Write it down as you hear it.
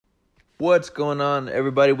What's going on,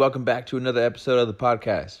 everybody? Welcome back to another episode of the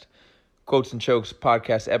podcast. Quotes and Chokes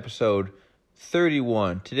podcast episode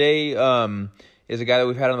 31. Today is a guy that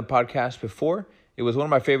we've had on the podcast before. It was one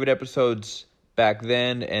of my favorite episodes back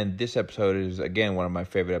then, and this episode is, again, one of my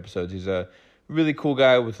favorite episodes. He's a really cool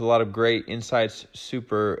guy with a lot of great insights,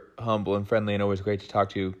 super humble and friendly, and always great to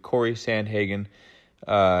talk to. Cory Sandhagen,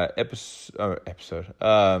 episode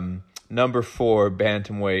number 4,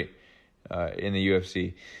 bantamweight in the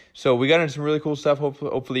UFC. So we got into some really cool stuff.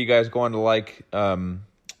 Hopefully you guys go on to like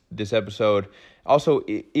this episode. Also,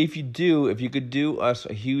 if you could do us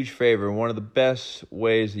a huge favor, one of the best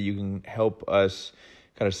ways that you can help us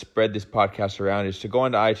kind of spread this podcast around is to go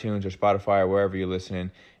onto iTunes or Spotify or wherever you're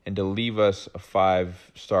listening and to leave us a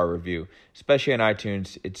 5-star review. Especially on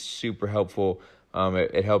iTunes, it's super helpful.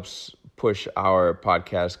 It helps push our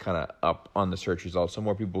podcast kind of up on the search results so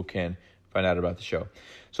more people can find out about the show.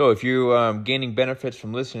 So if you're gaining benefits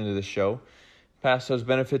from listening to this show, pass those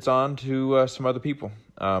benefits on to some other people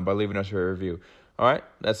by leaving us a review. All right,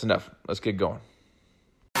 that's enough. Let's get going.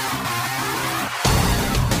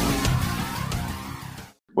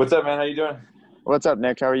 What's up, man? How you doing? What's up,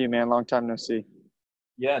 Nick? How are you, man? Long time no see.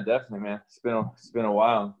 Yeah, definitely, man. It's been a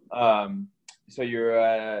while. So you're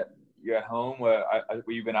at home. Were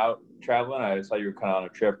you been out traveling? I saw you were kind of on a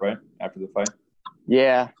trip, right, after the fight.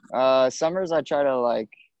 Yeah. Summers I try to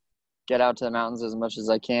get out to the mountains as much as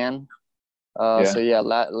I can. So yeah,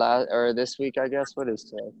 or this week, I guess. What is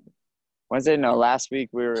today? Wednesday? No, last week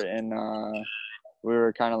we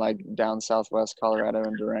were kind of down southwest Colorado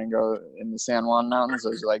and Durango in the San Juan Mountains.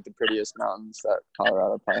 Those are the prettiest mountains that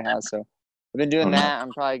Colorado probably has. So I've been doing that.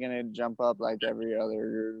 I'm probably gonna jump up every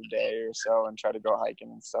other day or so and try to go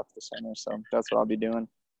hiking and stuff this summer. So that's what I'll be doing.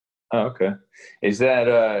 Oh, okay. Is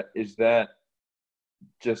that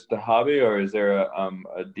just a hobby, or is there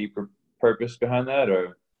a deeper purpose behind that,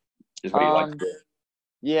 or just what you like to do?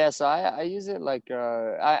 Yeah, so I use it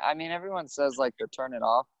I mean, everyone says to turn it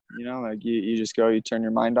off, you just go, you turn your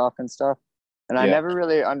mind off and stuff. And I never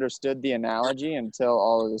really understood the analogy until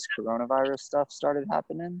all of this coronavirus stuff started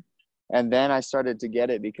happening. And then I started to get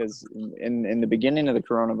it because in the beginning of the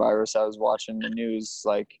coronavirus, I was watching the news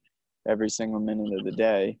every single minute of the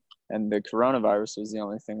day. And the coronavirus was the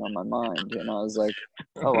only thing on my mind. And I was like,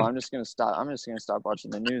 oh, well, I'm just going to stop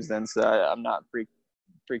watching the news then so I'm not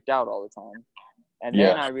freaked out all the time. And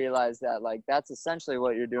then I realized that that's essentially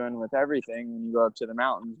what you're doing with everything when you go up to the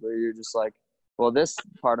mountains, where you're just well, this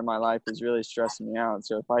part of my life is really stressing me out.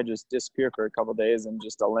 So if I just disappear for a couple of days and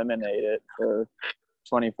just eliminate it for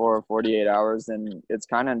 24 or 48 hours, then it's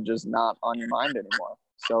kind of just not on your mind anymore.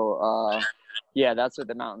 So, yeah, that's what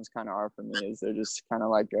the mountains kind of are for me, is they're just kind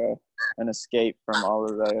of an escape from all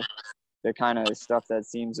of the kind of stuff that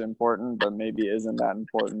seems important, but maybe isn't that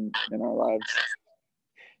important in our lives.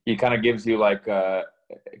 It kind of gives you it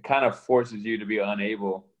kind of forces you to be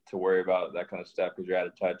unable to worry about that kind of stuff because you're out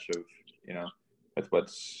of touch of, with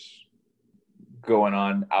what's going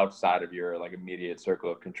on outside of your immediate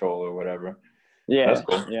circle of control or whatever. Yeah. That's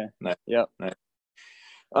cool. Yeah. Nice. Yep. Nice.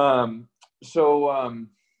 So,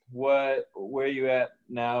 where are you at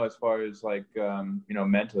now as far as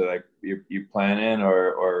mentally, you planning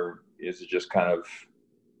or is it just kind of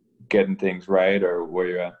getting things right, or where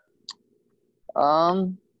you at? How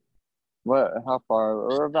far?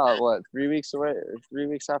 We're about 3 weeks away, 3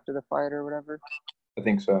 weeks after the fight or whatever. I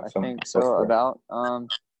think so.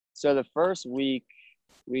 So the first week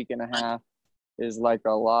and a half is a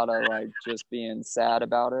lot of just being sad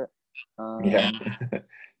about it.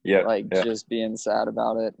 Just being sad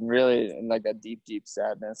about it, and really a deep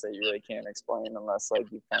sadness that you really can't explain unless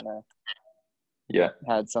you kind of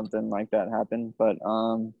had something like that happen. But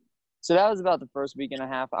so that was about the first week and a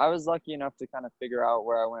half. I was lucky enough to kind of figure out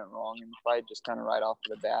where I went wrong in the fight just kind of right off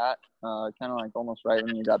the bat, kind of almost right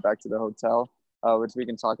when we got back to the hotel, which we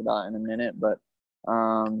can talk about in a minute. But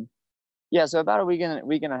yeah, so about a week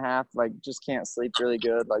and a half, just can't sleep really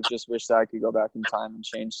good. Just wish that I could go back in time and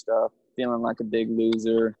change stuff. Feeling like a big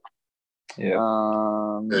loser.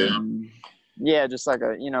 Yeah, just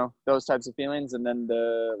those types of feelings. And then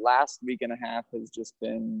the last week and a half has just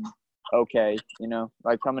been okay,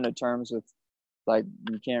 coming to terms with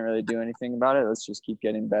you can't really do anything about it. Let's just keep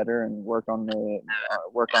getting better and work on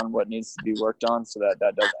what needs to be worked on so that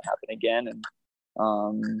doesn't happen again. And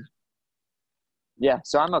yeah,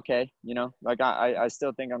 so I'm okay. I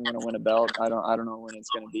still think I'm gonna win a belt. I don't know when it's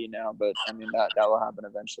gonna be now, but I mean that will happen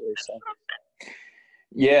eventually. So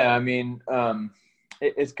yeah, I mean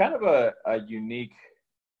it's kind of a unique,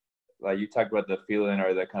 you talked about the feeling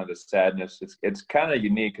or the kind of the sadness. It's kind of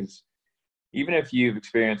unique because even if you've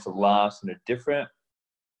experienced a loss in a different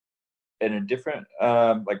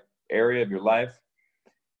area of your life,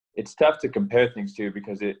 it's tough to compare things to,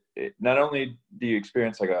 because it not only do you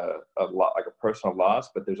experience like a personal loss,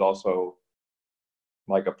 but there's also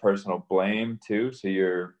like a personal blame too. So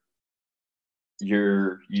you've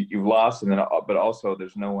lost, and then but also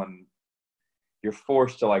there's no one, you're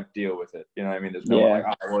forced to like deal with it. You know what I mean? There's no one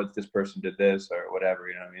like, oh, well, this person did this or whatever.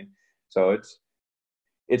 You know what I mean? So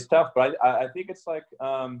it's tough, but I think it's like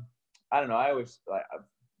I don't know. I always like,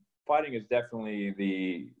 fighting is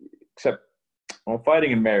definitely except. Well,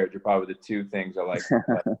 fighting and marriage are probably the two things that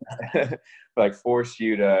like force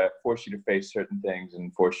you to face certain things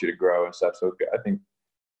and force you to grow and stuff. So I think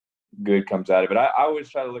good comes out of it. I always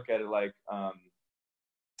try to look at it like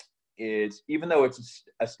it's, even though it's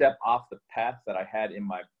a step off the path that I had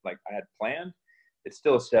I had planned, it's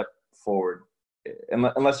still a step forward.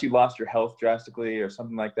 Unless you lost your health drastically or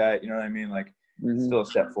something like that, you know what I mean? Like it's still a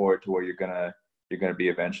step forward to where you're gonna be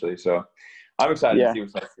eventually. So I'm excited to see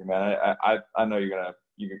what's next for you, man. I know you're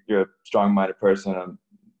a strong-minded person.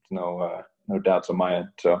 No doubts on my end.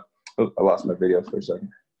 So I lost my video for a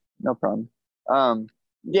second. No problem.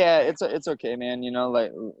 Yeah, it's okay, man. You know,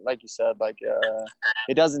 like you said, like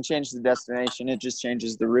it doesn't change the destination; it just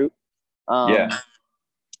changes the route.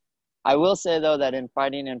 I will say though that in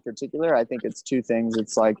fighting in particular, I think it's two things.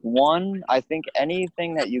 It's like, one, I think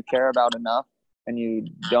anything that you care about enough and you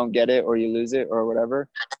don't get it or you lose it or whatever,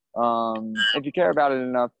 if you care about it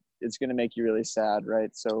enough, it's going to make you really sad, right?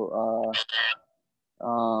 So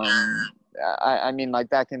I mean, like,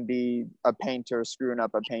 that can be a painter screwing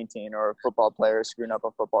up a painting, or a football player screwing up a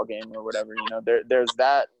football game, or whatever. You know, there's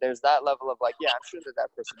that level of like, yeah, I'm sure that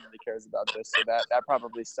person really cares about this, so that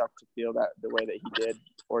probably sucked to feel that the way that he did,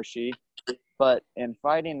 or she. But in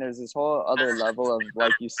fighting, there's this whole other level of,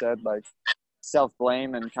 like you said, like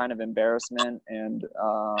self-blame and kind of embarrassment, and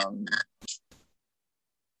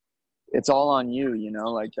it's all on you, you know.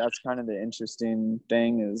 Like, that's kind of the interesting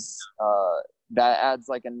thing, is that adds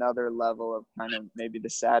like another level of kind of maybe the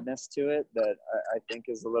sadness to it that I think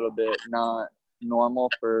is a little bit not normal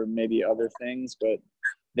for maybe other things. But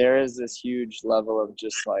there is this huge level of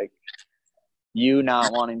just like you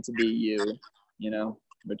not wanting to be you know,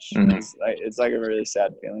 which is like, it's like a really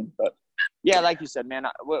sad feeling. But yeah, like you said, man,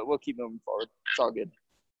 we'll keep moving forward. It's all good.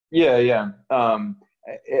 Yeah.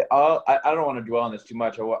 I don't want to dwell on this too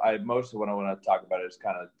much. Most of what I want to talk about is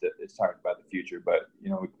kind of it's talking about the future, but you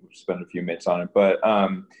know, we spend a few minutes on it. But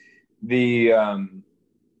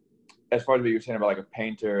as far as what you were saying about like a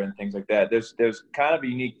painter and things like that, there's kind of a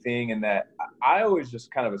unique thing in that I always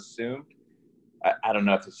just kind of assumed, I don't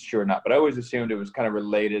know if it's true or not, but I always assumed it was kind of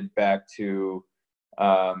related back to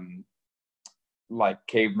like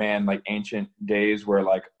caveman, like ancient days, where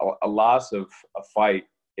like a loss of a fight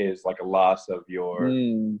is like a loss of your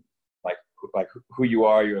like who you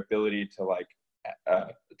are, your ability to like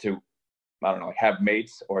to, I don't know, like have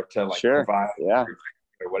mates, or to like provide or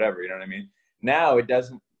whatever, you know what I mean? Now it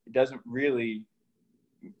doesn't really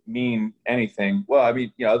mean anything. Well, I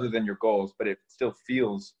mean, you know, other than your goals, but it still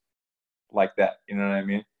feels like that, you know what I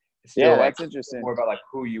mean? It's still that's like interesting. more about like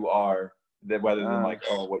who you are rather than like,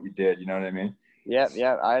 oh, what you did, you know what I mean? Yeah,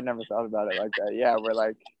 I had never thought about it like that. Yeah, we're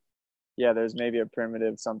like, yeah, there's maybe a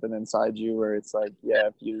primitive something inside you where it's like, yeah,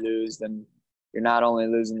 if you lose, then you're not only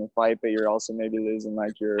losing the fight, but you're also maybe losing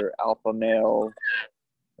like your alpha male,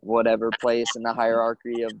 whatever place in the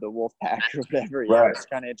hierarchy of the wolf pack or whatever. Yeah, it's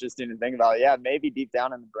kind of interesting to think about. Yeah, maybe deep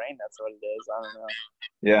down in the brain, that's what it is. I don't know.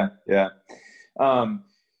 Yeah.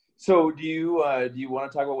 So do you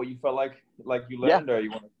want to talk about what you felt like you learned, or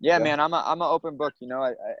you want to? Yeah, man, I'm an open book. You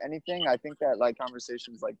know, anything. I think that like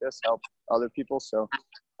conversations like this help other people. So,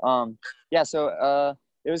 So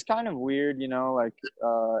it was kind of weird, you know, like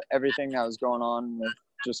everything that was going on with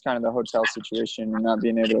just kind of the hotel situation and not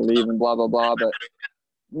being able to leave and blah blah blah. But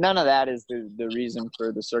none of that is the reason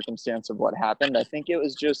for the circumstance of what happened. I think it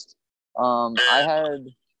was just I had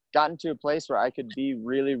gotten to a place where I could be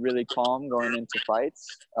really, really calm going into fights.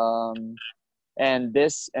 And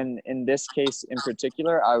in this case in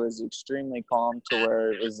particular, I was extremely calm to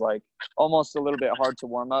where it was like almost a little bit hard to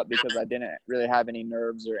warm up because I didn't really have any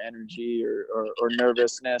nerves or energy or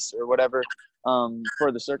nervousness or whatever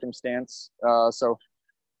for the circumstance. So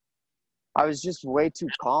I was just way too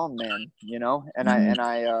calm, man, you know, and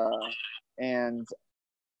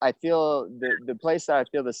I feel the place that I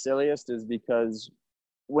feel the silliest is because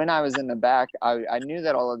when I was in the back, I knew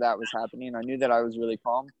that all of that was happening. I knew that I was really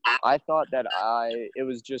calm. I thought that it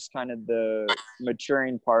was just kind of the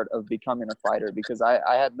maturing part of becoming a fighter, because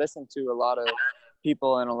I had listened to a lot of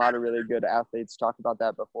people and a lot of really good athletes talk about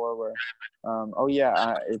that before, where,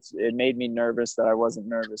 it made me nervous that I wasn't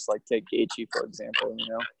nervous. Like take Gaethje, for example, you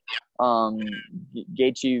know,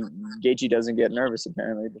 Gaethje doesn't get nervous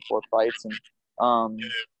apparently before fights, and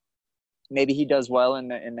maybe he does well in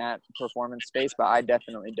that performance space, but I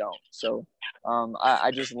definitely don't. So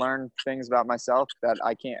I just learned things about myself that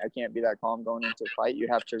I can't be that calm going into a fight. You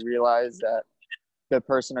have to realize that the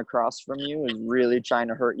person across from you is really trying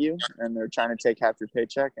to hurt you, and they're trying to take half your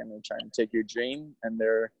paycheck, and they're trying to take your dream, and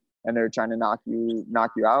they're trying to knock you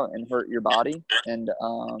out and hurt your body. And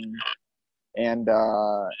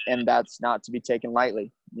that's not to be taken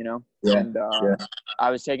lightly, you know? Yeah. And I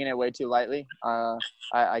was taking it way too lightly.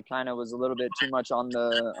 I kind of was a little bit too much on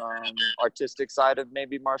the artistic side of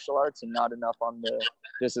maybe martial arts, and not enough on the,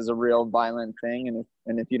 this is a real violent thing. And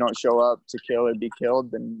if you don't show up to kill or be killed,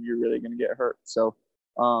 then you're really going to get hurt. So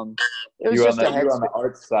it was just you're on the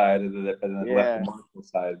art side and then left the martial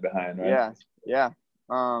side behind, right? Yeah.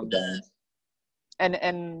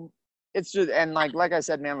 And it's just, and like I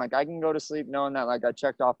said, man, like I can go to sleep knowing that like I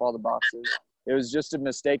checked off all the boxes. It was just a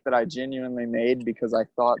mistake that I genuinely made because I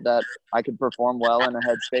thought that I could perform well in a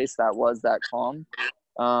headspace that was that calm.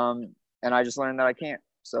 And I just learned that I can't.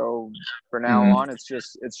 So for now on, it's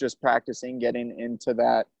just practicing getting into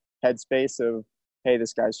that headspace of, hey,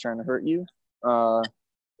 this guy's trying to hurt you.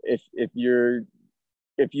 If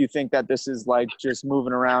you think that this is like just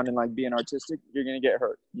moving around and like being artistic, you're going to get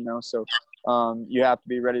hurt, you know? So you have to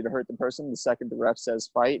be ready to hurt the person the second the ref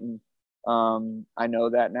says fight. And I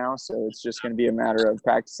know that now. So it's just going to be a matter of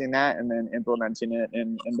practicing that and then implementing it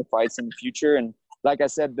in the fights in the future. And like I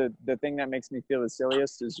said, the thing that makes me feel the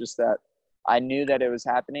silliest is just that I knew that it was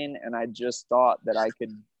happening, and I just thought that I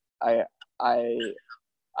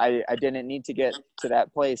didn't need to get to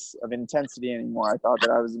that place of intensity anymore. I thought that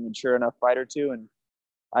I was a mature enough fighter too. And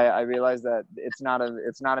I realized that it's not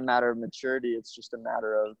a matter of maturity. It's just a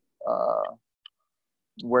matter of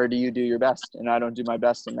where do you do your best, and I don't do my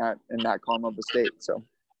best in that calm of a state. So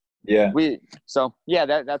that's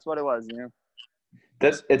what it was, you know.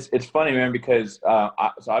 It's funny, man, because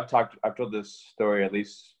I've told this story at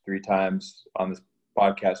least 3 times on this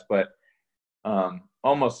podcast, but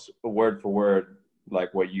almost word for word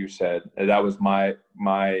like what you said. That was my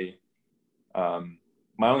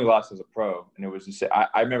only loss as a pro, and it was just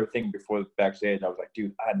I remember thinking before the backstage, I was like,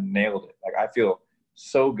 dude, I nailed it. Like I feel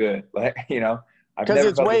so good, like, you know,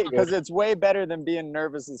 because it's way better than being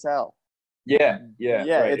nervous as hell. Yeah,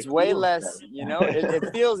 right. It's way less, you know.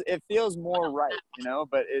 It feels more right, you know.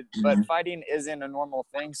 But fighting isn't a normal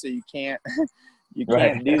thing, so you can't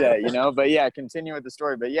can't do that, you know. But yeah, continue with the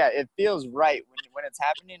story. But yeah, it feels right when it's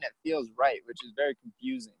happening. It feels right, which is very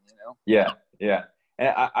confusing, you know. Yeah. And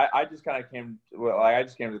I just kind of came to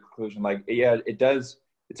the conclusion, like, yeah, it does.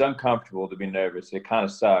 It's uncomfortable to be nervous. It kind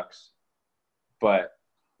of sucks. But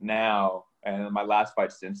now, and my last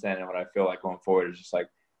fight since then, and what I feel like going forward is just like,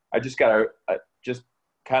 I just gotta just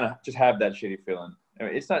have that shitty feeling. I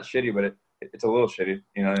mean, it's not shitty, but it's a little shitty.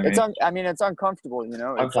 You know what I mean? It's uncomfortable. You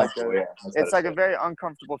know, it's like a very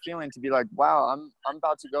uncomfortable feeling to be like, wow, I'm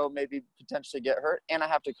about to go maybe potentially get hurt, and I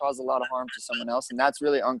have to cause a lot of harm to someone else, and that's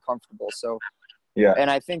really uncomfortable. So. Yeah.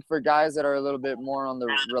 And I think for guys that are a little bit more on the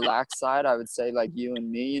relaxed side, I would say like you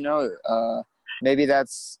and me, you know, maybe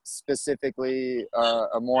that's specifically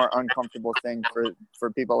a more uncomfortable thing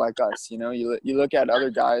for people like us. You know, you look at other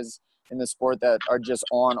guys in the sport that are just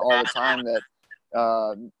on all the time, that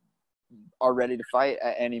are ready to fight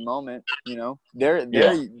at any moment. You know,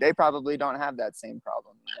 they probably don't have that same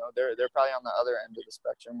problem. You know, they're probably on the other end of the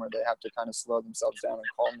spectrum where they have to kind of slow themselves down and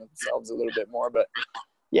calm themselves a little bit more. But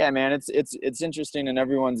yeah, man, it's interesting, and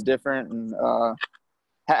everyone's different. And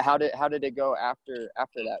how did it go after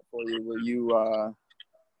that for you? Were you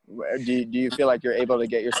do you feel like you're able to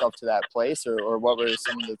get yourself to that place, or what were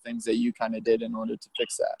some of the things that you kind of did in order to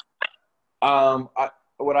fix that?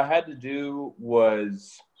 What I had to do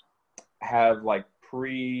was have like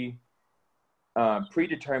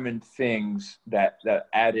predetermined things that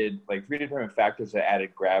added, like predetermined factors that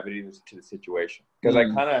added gravity to the situation, because I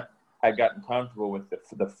kind of had gotten comfortable with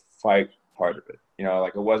the fight part of it. You know,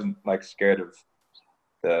 like I wasn't like scared of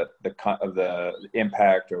the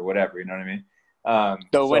impact or whatever. You know what I mean?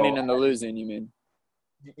 The winning and the losing, you mean?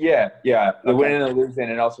 Yeah. The winning and the losing,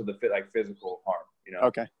 and also the physical harm. You know.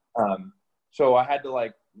 Okay. So I had to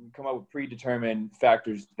like come up with predetermined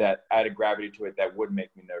factors that added gravity to it that would make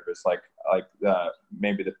me nervous, like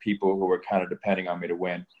maybe the people who were kind of depending on me to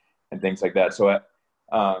win and things like that. So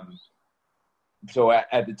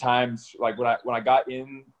at the times, like when I got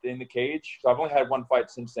in the cage, so I've only had one fight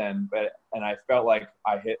since then, and I felt like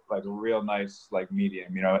I hit like a real nice like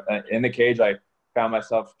medium, you know. In the cage, I found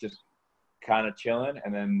myself just kind of chilling,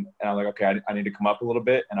 and I'm like, okay, I need to come up a little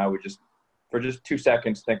bit, and I would just for just 2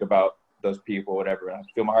 seconds think about those people, whatever, and I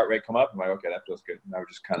feel my heart rate come up. I'm like, okay, that feels good, and I would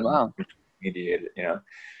just kind of mediate it, Yeah,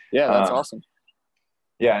 that's awesome.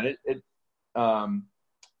 Yeah, and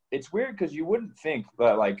it's weird because you wouldn't think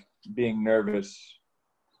that like being nervous.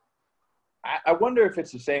 I wonder if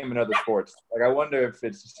it's the same in other sports. Like, I wonder if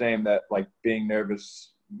it's the same that like being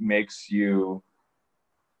nervous makes you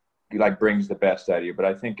like brings the best out of you. But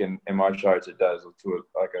I think in martial arts it does to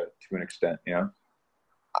an extent, Yeah,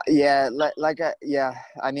 yeah.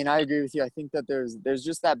 I mean, I agree with you. I think that there's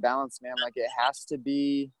just that balance, man. Like it has to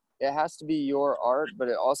be your art, but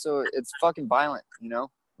it's fucking violent,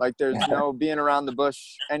 Like there's no being around the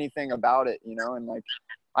bush, anything about it, And like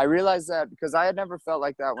I realized that because I had never felt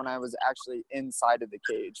like that when I was actually inside of the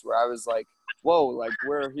cage, where I was like, whoa, like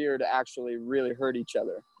we're here to actually really hurt each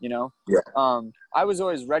other, Yeah. I was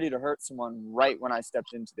always ready to hurt someone right when I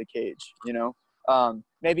stepped into the cage,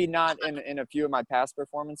 maybe not in a few of my past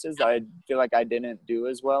performances that I feel like I didn't do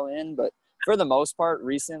as well in, but for the most part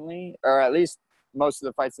recently, or at least most of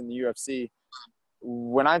the fights in the UFC,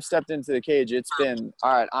 when I've stepped into the cage, it's been,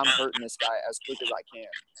 all right, I'm hurting this guy as quick as I can.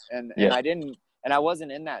 And I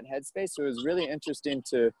wasn't in that headspace. So it was really interesting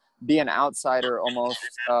to be an outsider almost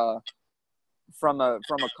from a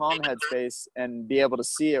calm headspace and be able to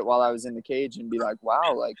see it while I was in the cage and be like,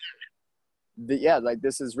 wow, like, like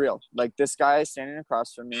this is real. Like this guy standing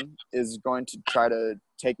across from me is going to try to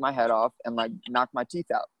take my head off and like knock my teeth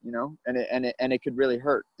out, and it could really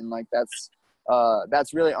hurt. And like that's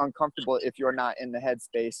really uncomfortable if you're not in the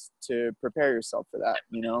headspace to prepare yourself for that,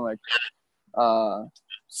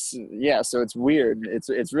 so it's weird.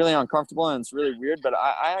 It's really uncomfortable and it's really weird, but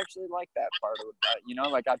I actually like that part of that,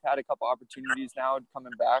 like I've had a couple opportunities now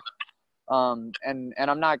coming back, and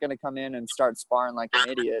I'm not going to come in and start sparring like an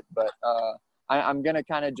idiot, but I'm going to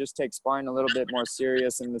kind of just take sparring a little bit more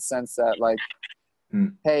serious in the sense that like,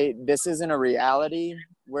 hey, this isn't a reality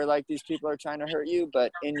where like these people are trying to hurt you,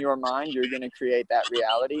 but in your mind, you're going to create that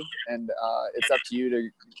reality. And it's up to you to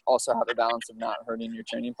also have a balance of not hurting your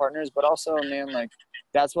training partners, but also, man, like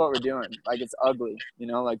that's what we're doing. Like it's ugly,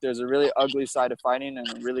 like there's a really ugly side of fighting and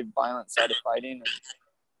a really violent side of fighting. And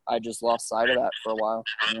I just lost sight of that for a while,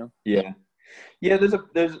 Yeah. Yeah.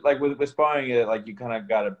 There's like with sparring, like you kind of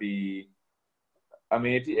got to be, I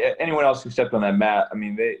mean, if anyone else who stepped on that mat, I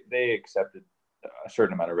mean, they accepted a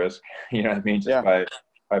certain amount of risk, you know what I mean? Just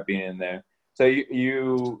by being in there. So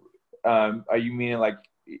you are you meaning like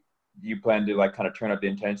you plan to like kind of turn up the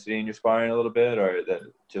intensity in your sparring a little bit, or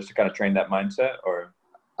just to kind of train that mindset, or?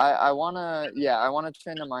 I want to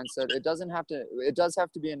train the mindset. It does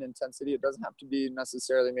have to be an intensity. It doesn't have to be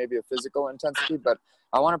necessarily maybe a physical intensity, but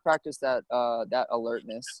I want to practice that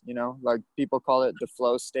alertness, like people call it the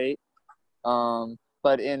flow state.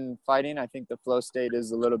 But in fighting, I think the flow state is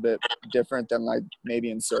a little bit different than like maybe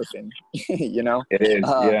in surfing, It is.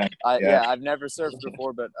 I've never surfed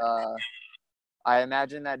before, but I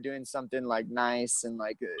imagine that doing something like nice and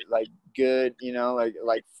like good,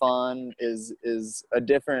 like fun is a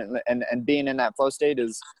different, and being in that flow state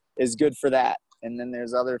is good for that. And then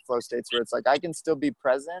there's other flow states where it's like I can still be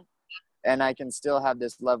present and I can still have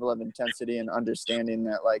this level of intensity and understanding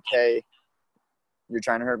that like, hey, you're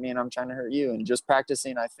trying to hurt me and I'm trying to hurt you. And just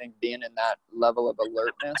practicing, I think being in that level of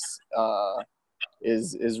alertness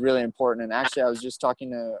is really important. And actually I was just talking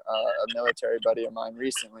to a military buddy of mine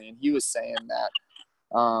recently, and he was saying that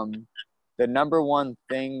the number one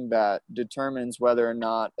thing that determines whether or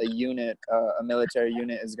not a military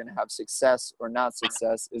unit is going to have success or not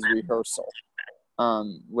success is rehearsal.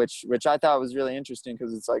 Which I thought was really interesting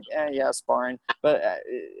because it's like, sparring, but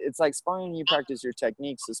it's like sparring, you practice your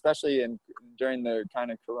techniques, especially during the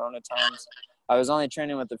kind of Corona times. I was only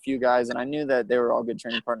training with a few guys, and I knew that they were all good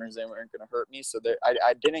training partners. They weren't going to hurt me, so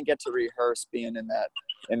I didn't get to rehearse being in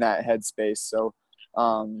that headspace. So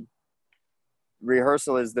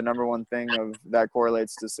rehearsal is the number one thing that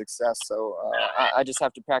correlates to success. So I just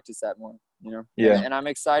have to practice that more, Yeah. And I'm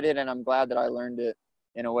excited, and I'm glad that I learned it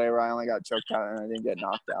in a way where I only got choked out and I didn't get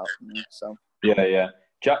knocked out. So Yeah.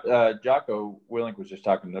 Jocko Willink was just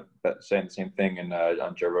saying the same thing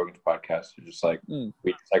on Joe Rogan's podcast. It's just like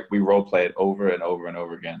we role play it over and over and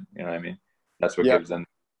over again. You know what I mean? That's what gives them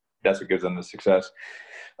the success.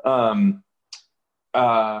 I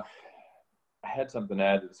had something to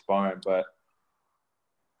add to the sparring, but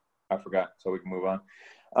I forgot. So we can move on.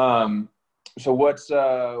 So what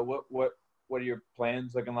are your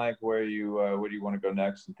plans looking like? Where do you want to go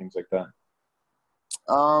next and things like that?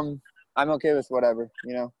 I'm okay with whatever,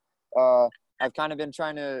 I've kind of been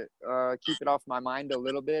trying to keep it off my mind a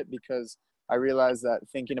little bit because I realized that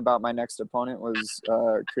thinking about my next opponent was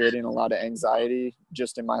creating a lot of anxiety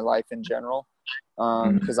just in my life in general.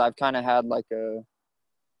 Because I've kind of had like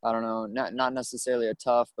I don't know, not necessarily a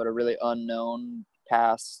tough, but a really unknown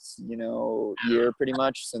past, year pretty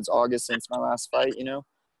much since August, since my last fight, I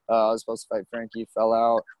was supposed to fight Frankie, fell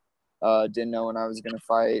out. Didn't know when I was going to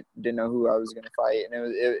fight, didn't know who I was going to fight. And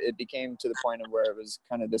it became to the point of where it was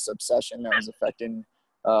kind of this obsession that was affecting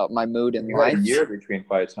my mood in life. A year between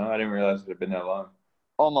fights, huh? I didn't realize it had been that long.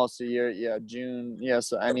 Almost a year. Yeah. June. Yeah.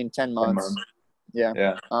 So, 10 months.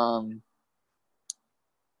 Yeah.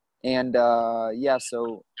 Yeah.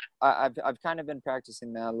 So I've kind of been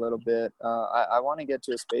practicing that a little bit. I want to get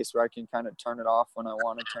to a space where I can kind of turn it off when I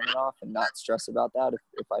want to turn it off and not stress about that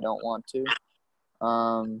if I don't want to.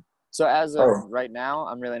 So as of right now,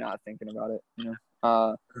 I'm really not thinking about it.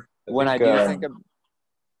 When I do think of,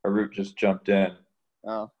 Arut just jumped in.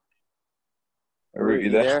 Oh, Arut, you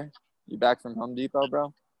there? You back from Home Depot,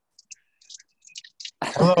 bro?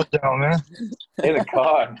 Hello, gentlemen. In the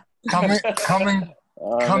car.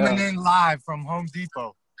 Coming in live from Home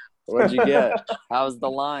Depot. What'd you get? How's the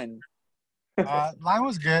line? Line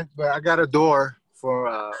was good, but I got a door for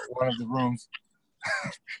one of the rooms.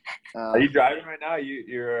 Are you driving right now?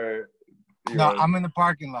 You're No, I'm in the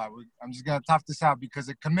parking lot. I'm just gonna tough this out because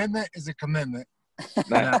a commitment is a commitment.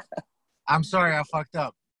 I'm sorry, I fucked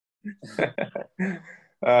up.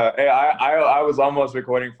 Hey, I was almost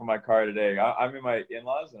recording from my car today. I'm in my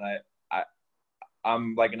in-laws, and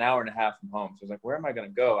I'm like an hour and a half from home. So I was like, where am I gonna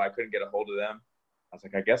go? I couldn't get a hold of them. I was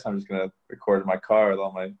like, I guess I'm just gonna record in my car with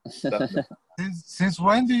all my stuff. Since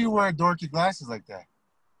when do you wear dorky glasses like that?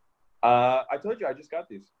 I told you I just got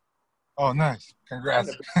these. Oh, nice.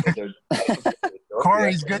 Congrats. Cory,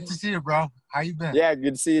 it's good to see you, bro. How you been? Yeah,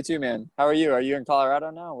 good to see you too, man. How are you? Are you in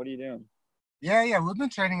Colorado now? What are you doing? Yeah. We've been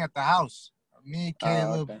training at the house. Me,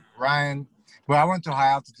 Caleb, Ryan. Well, I went to high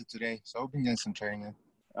altitude today, so we've been getting some training.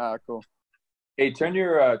 Cool. Hey, turn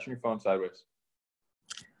your phone sideways.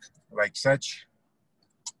 Like such?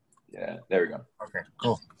 Yeah, there we go. Okay,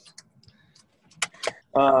 cool.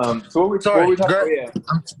 So what we talking about? Yeah.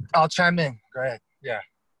 I'll chime in. Go ahead. Yeah.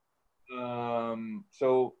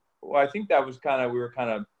 So I think that was we were kind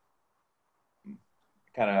of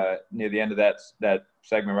near the end of that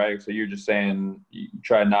segment, right? So you're just saying you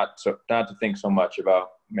try not to think so much about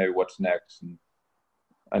maybe what's next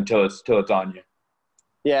until it's on you.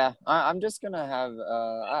 Yeah, I'm just gonna have.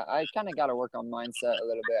 I kind of got to work on mindset a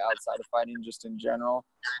little bit outside of fighting, just in general.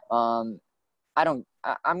 I'm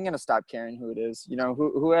gonna stop caring who it is.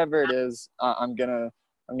 Whoever it is, I'm gonna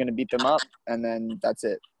beat them up, and then that's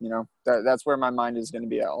it. That's where my mind is gonna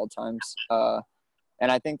be at all times.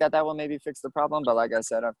 And I think that will maybe fix the problem. But like I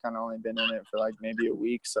said, I've kind of only been in it for like maybe a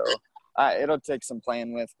week, so it'll take some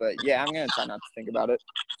playing with. But yeah, I'm gonna try not to think about it,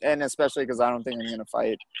 and especially because I don't think I'm gonna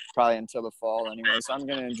fight probably until the fall anyway. So I'm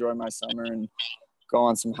gonna enjoy my summer and go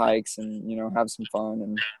on some hikes and have some fun,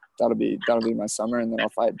 and that'll be my summer, and then I'll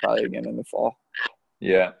fight probably again in the fall.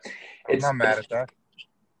 Yeah, I'm not mad at that.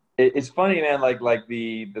 It's funny, man. Like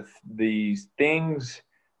the things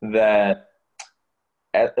that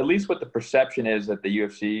at least what the perception is that the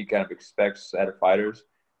UFC kind of expects out of fighters,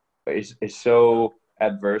 but is so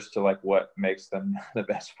adverse to like what makes them the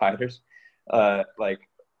best fighters. Like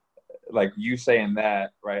you saying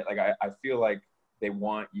that, right? Like I feel like they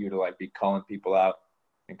want you to like be calling people out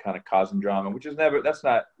and kind of causing drama, which is that's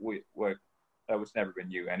never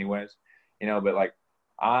been you anyways, but like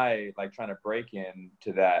I like trying to break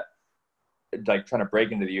into that, like trying to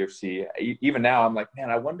break into the UFC. Even now I'm like,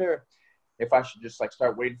 man, I wonder if I should just like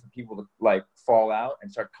start waiting for people to like fall out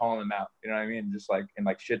and start calling them out. You know what I mean? Just like, and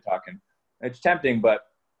like shit talking. It's tempting, but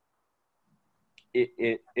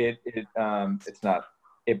it's not.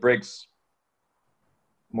 It breaks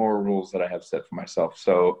more rules that I have set for myself.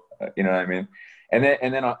 So you know what I mean. And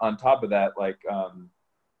then on top of that, like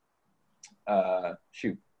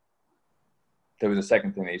shoot, there was a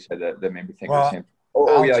second thing that you said that made me think of the same.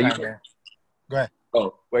 Oh yeah, go ahead.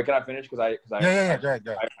 Oh wait, can I finish? Because yeah. Go ahead.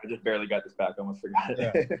 I just barely got this back. I almost forgot it.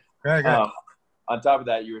 Yeah. Go ahead. On top of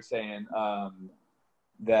that, you were saying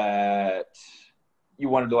that you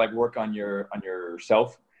wanted to like work on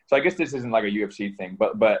yourself. So I guess this isn't like a UFC thing,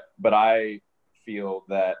 but I feel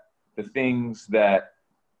that the things that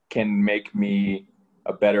can make me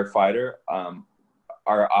a better fighter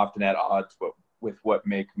are often at odds with what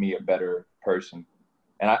make me a better person.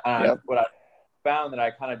 And what I found that I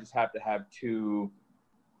kind of just have to have two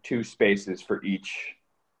spaces for each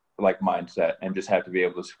like mindset, and just have to be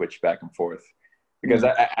able to switch back and forth. Because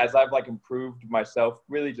as I've like improved myself,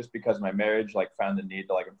 really just because of my marriage, like found the need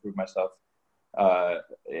to like improve myself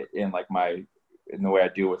in like my in the way I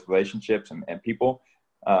deal with relationships and people.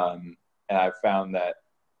 And I've found that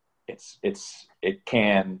it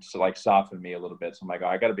can like soften me a little bit. So I'm like, oh,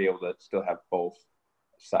 I got to be able to still have both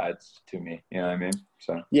sides to me. You know what I mean?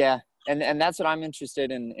 So yeah. And that's what I'm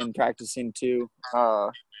interested in practicing too.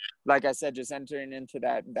 Like I said, just entering into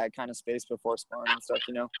that kind of space before sparring and stuff,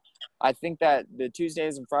 you know. I think that the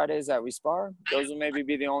Tuesdays and Fridays that we spar, those will maybe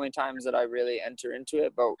be the only times that I really enter into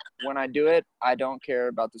it. But when I do it, I don't care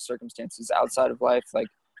about the circumstances outside of life. Like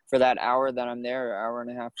for that hour that I'm there, or hour and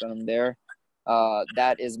a half that I'm there,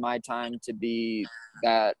 that is my time to be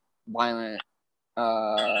that violent,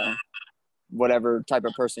 whatever type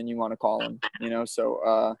of person you want to call him, you know.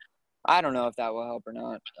 So I don't know if that will help or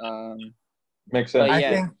not. makes sense.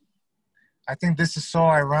 Yeah. I think this is so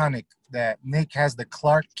ironic that Nick has the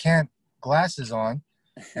Clark Kent glasses on,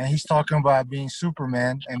 and he's talking about being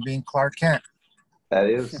Superman and being Clark Kent. That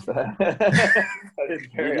is that is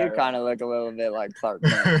very. You do kind of look a little bit like Clark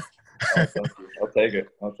Kent. Oh, I'll take it.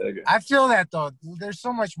 I feel that though. There's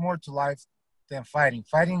so much more to life than fighting.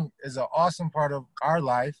 Fighting is an awesome part of our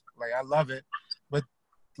life. Like I love it, but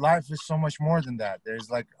life is so much more than that. There's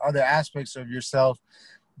like other aspects of yourself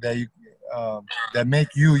that you that make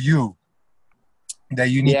you that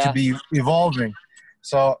you need to be evolving.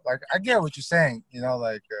 So like I get what you're saying, you know,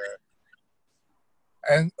 like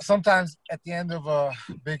and sometimes at the end of a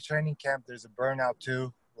big training camp there's a burnout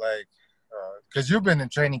too, like because you've been in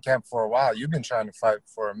training camp for a while. You've been trying to fight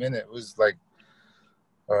for a minute. It was like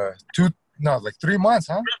 3 months,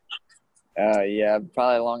 huh? Yeah,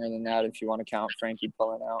 probably longer than that if you want to count Frankie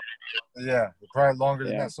pulling out. Yeah, probably longer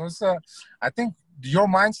than that. So it's I think your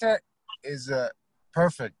mindset is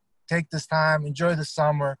perfect. Take this time, enjoy the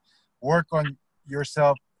summer, work on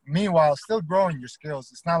yourself. Meanwhile, still growing your skills.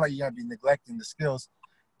 It's not like you're gonna be neglecting the skills.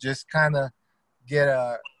 Just kind of get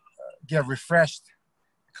refreshed,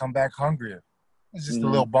 come back hungrier. It's just a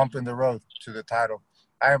little bump in the road to the title.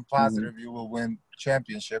 I am positive you will win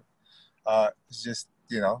championship. It's just,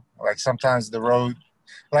 you know, like sometimes the road,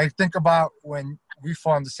 like think about when we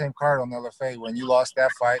fought on the same card on LFA, when you lost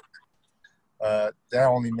that fight, that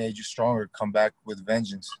only made you stronger, come back with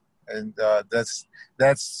vengeance. And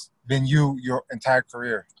that's been your entire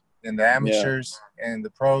career in the amateurs and the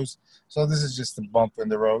pros. So this is just a bump in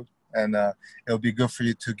the road, and it'll be good for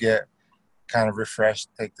you to get kind of refreshed,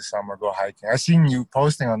 take the summer, go hiking. I seen you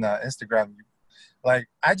posting on Instagram. Like,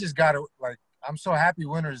 I just got to, like, I'm so happy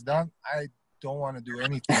winter is done. I don't want to do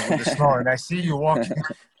anything with the snow. And I see you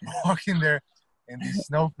walking there in these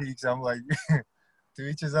snow peaks. I'm like, to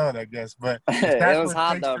each his own, I guess. But it was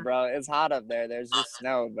hot though, bro. It's hot up there. There's just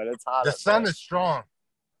snow, but it's hot. The sun is strong.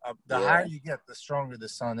 The higher you get, the stronger the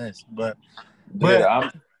sun is. But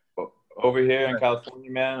I'm over here in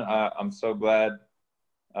California, man. I'm so glad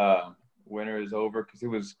winter is over because it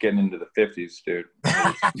was getting into the 50s, dude.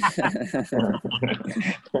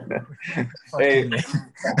 Hey,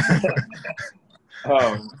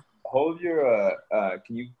 hold your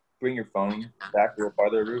can you bring your phone back a little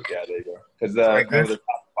farther, Root? Yeah, there you go. Because like the top and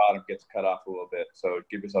bottom gets cut off a little bit, so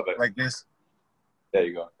give yourself a like this. There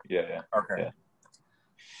you go. Yeah. Okay.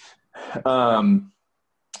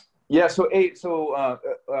 Yeah. So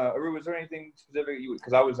Aru, was there anything specific?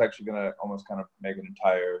 Because I was actually gonna almost kind of make an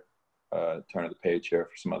entire turn of the page here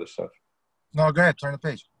for some other stuff. No, go ahead. Turn the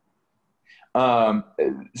page. So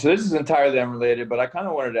this is entirely unrelated, but I kind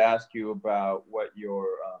of wanted to ask you about what your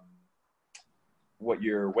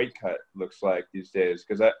weight cut looks like these days,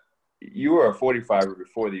 because you were a 45er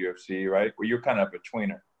before the UFC, right? Well, you're kind of a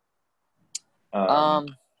tweener.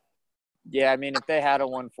 Yeah, I mean, if they had a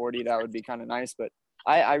 140, that would be kind of nice, but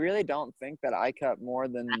I really don't think that I cut more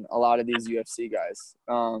than a lot of these UFC guys.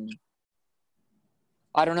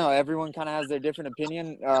 I don't know. Everyone kind of has their different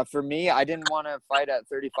opinion. For me, I didn't want to fight at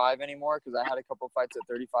 35 anymore because I had a couple fights at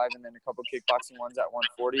 35 and then a couple kickboxing ones at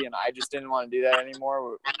 140, and I just didn't want to do that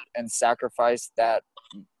anymore and sacrifice that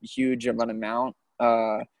huge of an amount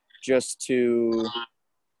just to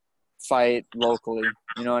fight locally.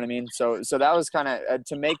 You know what I mean? So that was kind of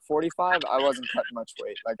to make 45. I wasn't cutting much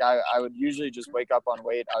weight. Like I would usually just wake up on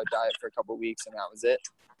weight. I would diet for a couple of weeks and that was it.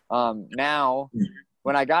 Now.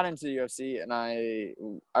 When I got into the UFC, and I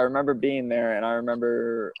remember being there, and I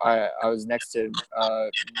remember I was next to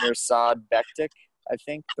Mirsad Bektik, I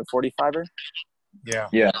think, the 45er. Yeah.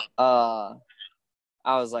 I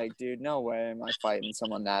was like, dude, no way am I fighting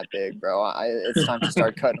someone that big, bro. It's time to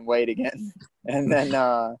start cutting weight again. And then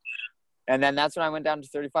that's when I went down to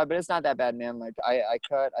 35. But it's not that bad, man. Like I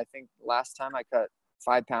cut. I think last time I cut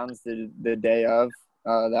 5 pounds the day of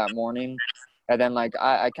that morning. And then, like,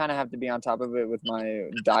 I kind of have to be on top of it with my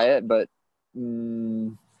diet. But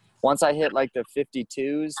once I hit, like, the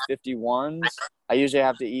 52s, 51s, I usually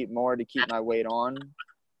have to eat more to keep my weight on.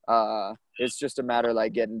 It's just a matter of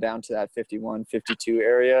like getting down to that 51, 52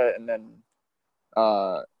 area, and then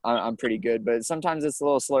I'm pretty good. But sometimes it's a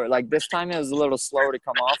little slower. Like this time it was a little slower to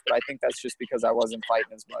come off, but I think that's just because I wasn't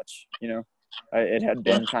fighting as much, you know. It had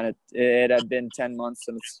been 10 months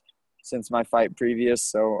since my fight previous,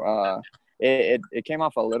 so it came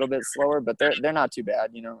off a little bit slower, but they're not too bad,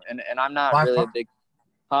 you know. And I'm not really a big,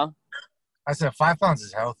 huh? I said 5 pounds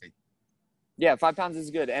is healthy. Yeah, 5 pounds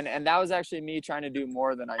is good. And that was actually me trying to do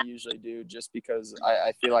more than I usually do, just because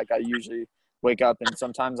I feel like I usually wake up, and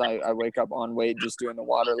sometimes I wake up on weight just doing the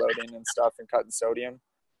water loading and stuff and cutting sodium.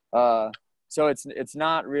 So it's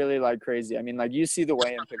not really like crazy. I mean, like you see the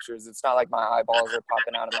weigh-in pictures. It's not like my eyeballs are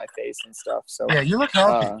popping out of my face and stuff. So yeah, you look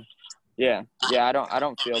healthy. Yeah, I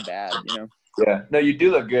don't feel bad, you know. Yeah, no, you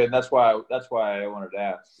do look good, and that's why I wanted to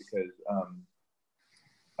ask, because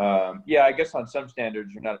yeah, I guess on some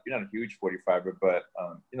standards you're not a huge 45er, but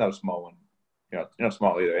you're not a small one. You're not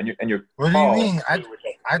small either, and you're What tall, do you mean?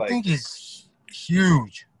 I think he's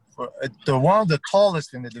huge, for the one of the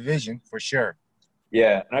tallest in the division for sure.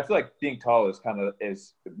 Yeah, and I feel like being tall is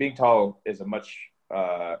a much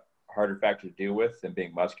harder factor to deal with than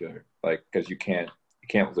being muscular, like, because you can't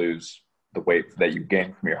lose the weight that you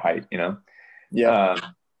gain from your height, you know. Yeah.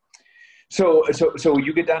 So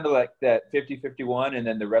you get down to like that 50, 51, and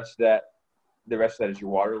then the rest of that is your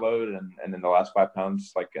water load, and then the last 5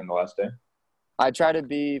 pounds, like in the last day. I try to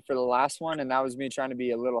be, for the last one, and that was me trying to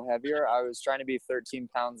be a little heavier. I was trying to be 13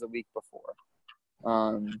 pounds a week before.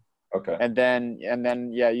 Okay. And then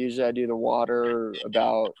yeah, usually I do the water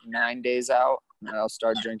about 9 days out. I'll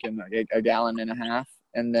start drinking a gallon and a half,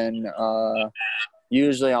 and then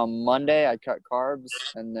usually on Monday I cut carbs,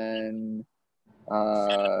 and then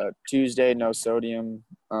Tuesday no sodium.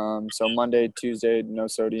 So Monday, Tuesday no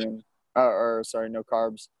sodium, no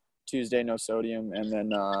carbs. Tuesday no sodium, and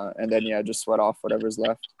then yeah, just sweat off whatever's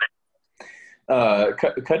left.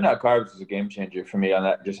 Cutting out carbs is a game changer for me on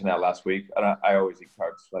that. Just in that last week, I always eat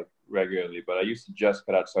carbs like regularly, but I used to just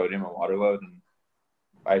cut out sodium and water load, and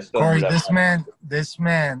I still. Cory, this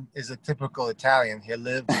man is a typical Italian. He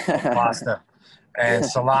lives on pasta and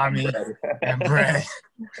salami and bread.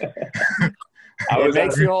 It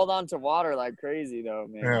makes you hold on to water like crazy, though,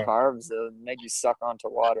 man. Yeah. Carbs make you suck onto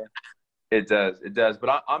water. It does.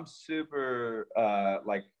 But I'm super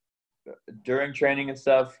like during training and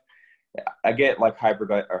stuff, I get like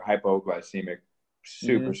hypoglycemic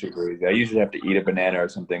super easy. I usually have to eat a banana or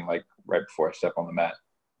something like right before I step on the mat.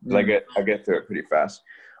 I get through it pretty fast.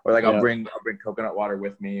 Or like I'll bring coconut water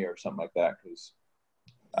with me or something like that, because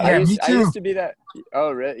I used to be that.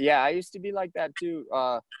 Oh, really? Yeah, I used to be like that too.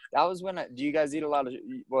 That was when. Do you guys eat a lot of?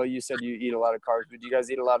 Well, you said you eat a lot of carbs, but do you guys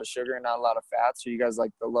eat a lot of sugar and not a lot of fats? Are you guys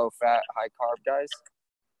like the low fat, high carb guys?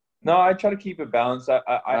 No, I try to keep it balanced.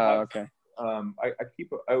 Okay. I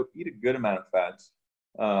eat a good amount of fats.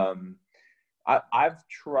 I've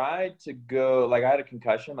tried to go, like, I had a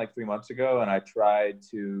concussion like 3 months ago, and I tried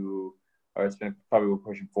to, or it's been probably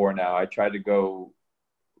pushing 4 now. I tried to go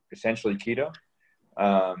essentially keto.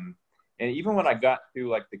 And even when I got through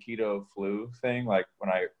like the keto flu thing, like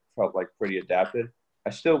when I felt like pretty adapted,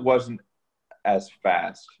 I still wasn't as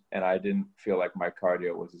fast, and I didn't feel like my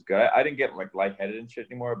cardio was as good. I didn't get like lightheaded and shit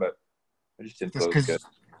anymore, but I just didn't feel as good.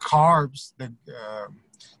 Carbs,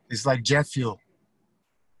 it's like jet fuel.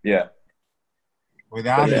 Yeah.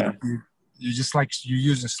 Without it, you just like you're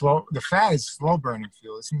using the fat is slow burning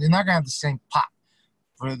fuel. You're not gonna have the same pop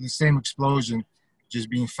for the same explosion, just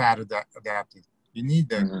being fat adapted. You need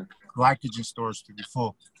the glycogen stores to be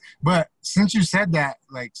full. But since you said that,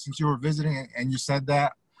 like since you were visiting and you said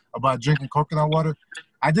that about drinking coconut water,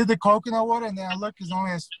 I did the coconut water, and then I look, it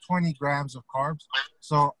only has 20 grams of carbs.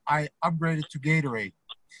 So I upgraded to Gatorade,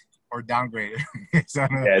 or downgraded. It's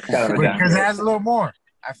kind of because it has a little more.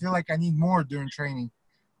 I feel like I need more during training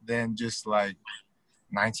than just like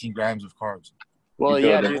 19 grams of carbs. Well,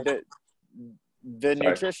 yeah, dude, the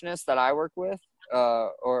nutritionist that I work with,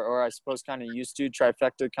 or I suppose kind of used to,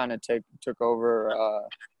 Trifecta kind of took over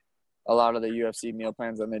a lot of the UFC meal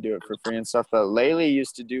plans, and they do it for free and stuff. But Laylee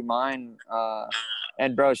used to do mine,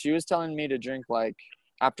 and bro, she was telling me to drink like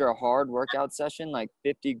after a hard workout session, like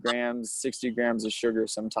 50 grams, 60 grams of sugar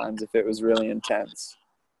sometimes if it was really intense.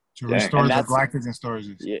 To restore the glycogen storage.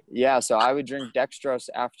 Yeah, so I would drink dextrose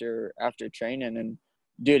after training, and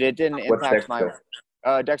dude, it didn't impact my.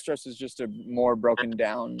 Dextrose is just a more broken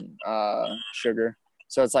down sugar,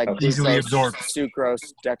 so it's like easily absorbed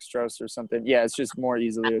sucrose, dextrose, or something. Yeah, it's just more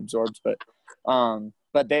easily absorbed.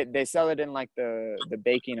 But they sell it in like the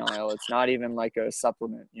baking aisle. It's not even like a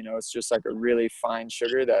supplement, you know. It's just like a really fine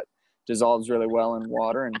sugar that dissolves really well in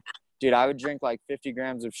water. And dude, I would drink like 50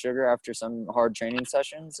 grams of sugar after some hard training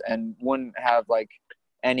sessions and wouldn't have like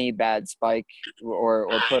any bad spike or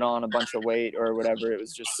put on a bunch of weight or whatever. It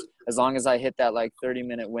was just as long as I hit that like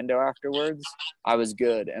 30-minute window afterwards, I was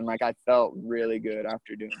good. And like I felt really good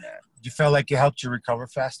after doing that. You felt like it helped you recover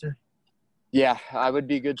faster? Yeah, I would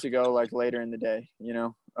be good to go like later in the day, you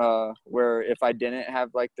know, where if I didn't have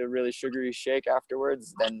like the really sugary shake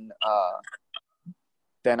afterwards, then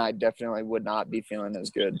I definitely would not be feeling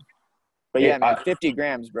as good. But yeah, man, 50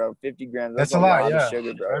 grams, bro. 50 grams. That's a lot of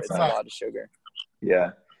sugar, bro. It's a lot of sugar.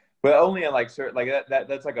 Yeah. But only in like certain, like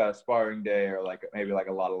that's like a sparring day or like maybe like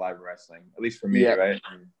a lot of live wrestling, at least for me, right?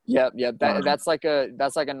 Yep. That's like a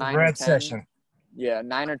 9 or 10 session. Yeah,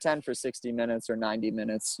 9 or 10 for 60 minutes or 90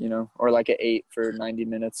 minutes, you know, or like an 8 for 90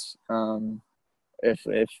 minutes. If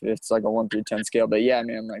it's like a 1 through 10 scale. But yeah,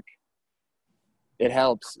 man, like it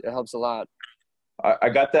helps. It helps a lot. I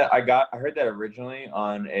got that. I heard that originally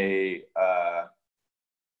on a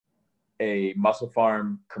Muscle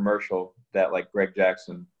Farm commercial that like Greg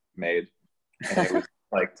Jackson made, and it was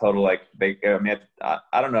like total like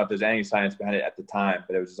I don't know if there's any science behind it at the time,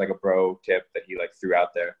 but it was just like a bro tip that he like threw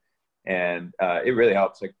out there, and it really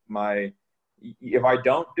helps. Like if I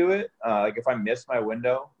don't do it, like if I miss my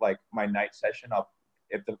window, like my night session,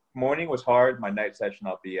 if the morning was hard, my night session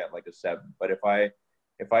I'll be at like a 7. But if I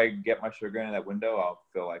get my sugar in that window, I'll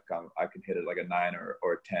feel like I can hit it like a 9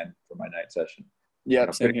 or a 10 for my night session.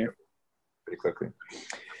 Yeah, same here. Pretty quickly.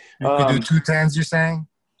 You could do 2 10s, you're saying?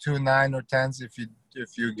 2 9 or 10s if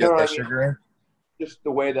you get that sugar in? Just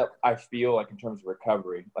the way that I feel like in terms of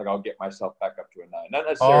recovery, like I'll get myself back up to a 9. Not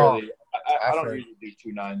necessarily. I don't usually do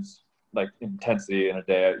 2 9s like intensity in a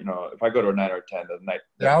day. You know, if I go to a 9 or a 10, the night.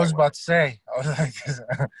 Yeah, I was about to say. I was like,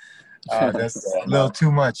 that's a little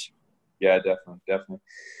too much. Yeah, definitely.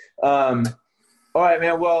 All right,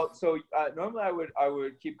 man. Well, so normally I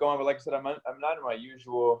would keep going, but like I said, I'm not in my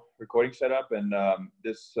usual recording setup, and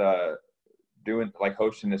this doing like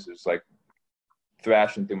hosting this is like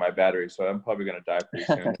thrashing through my battery, so I'm probably gonna die pretty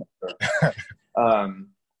soon.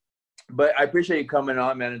 But I appreciate you coming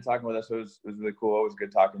on, man, and talking with us. It was really cool. Always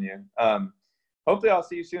good talking to you. Hopefully, I'll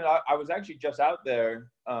see you soon. I was actually just out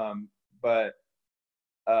there, but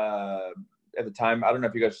at the time, I don't know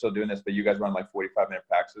if you guys are still doing this, but you guys run like 45-minute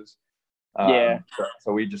practices. Yeah.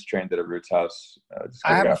 So we just trained at a Roots house.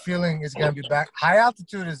 I have a feeling it's gonna be back. High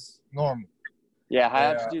altitude is normal. Yeah,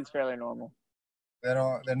 high altitude is fairly normal. They're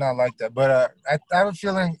not like that. But I have a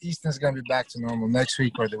feeling Easton's gonna be back to normal next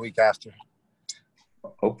week or the week after.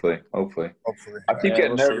 Hopefully. I keep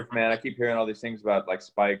getting nervous, man. I keep hearing all these things about like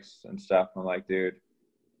spikes and stuff. I'm like, dude.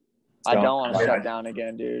 I don't want to shut down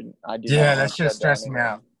again, dude. I do. Yeah, that shit stressed me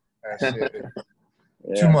out. That shit.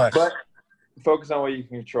 Too much. But focus on what you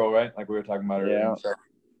can control, right? Like we were talking about earlier.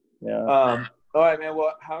 Yeah. All right, man.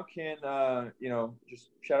 Well, how can just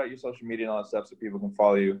shout out your social media and all that stuff so people can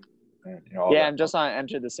follow you. And, I'm just on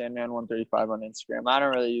Enter the Sandman 135 on Instagram. I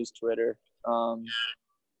don't really use Twitter.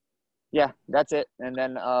 Yeah, that's it. And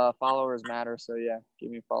then followers matter, so yeah,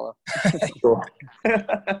 give me a follow. Cool.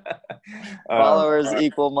 Followers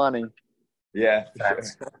equal money. Yeah. Sure.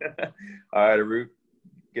 All right, Arut,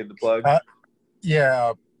 give the plug. I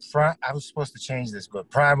was supposed to change this, but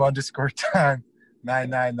Prime_time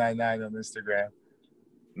 9999 on Instagram.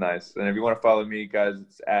 Nice. And if you want to follow me, guys,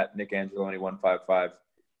 it's at NickAngeloni155.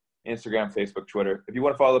 Instagram, Facebook, Twitter. If you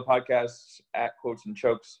want to follow the podcast, at Quotes and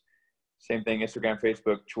Chokes, same thing, Instagram,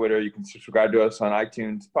 Facebook, Twitter. You can subscribe to us on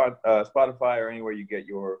iTunes, Spotify, or anywhere you get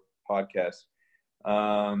your podcasts.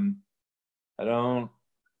 I don't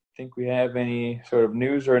think we have any sort of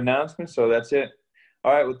news or announcements, so that's it.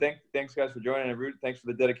 All right, well, thanks, guys, for joining. Root, thanks for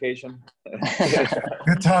the dedication.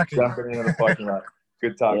 Good talking. Jumping into the parking lot.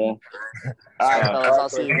 Good talking. Yeah. All right, fellas, I'll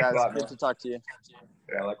see you guys. Good to talk to you.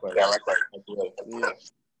 Yeah, likewise. Yeah.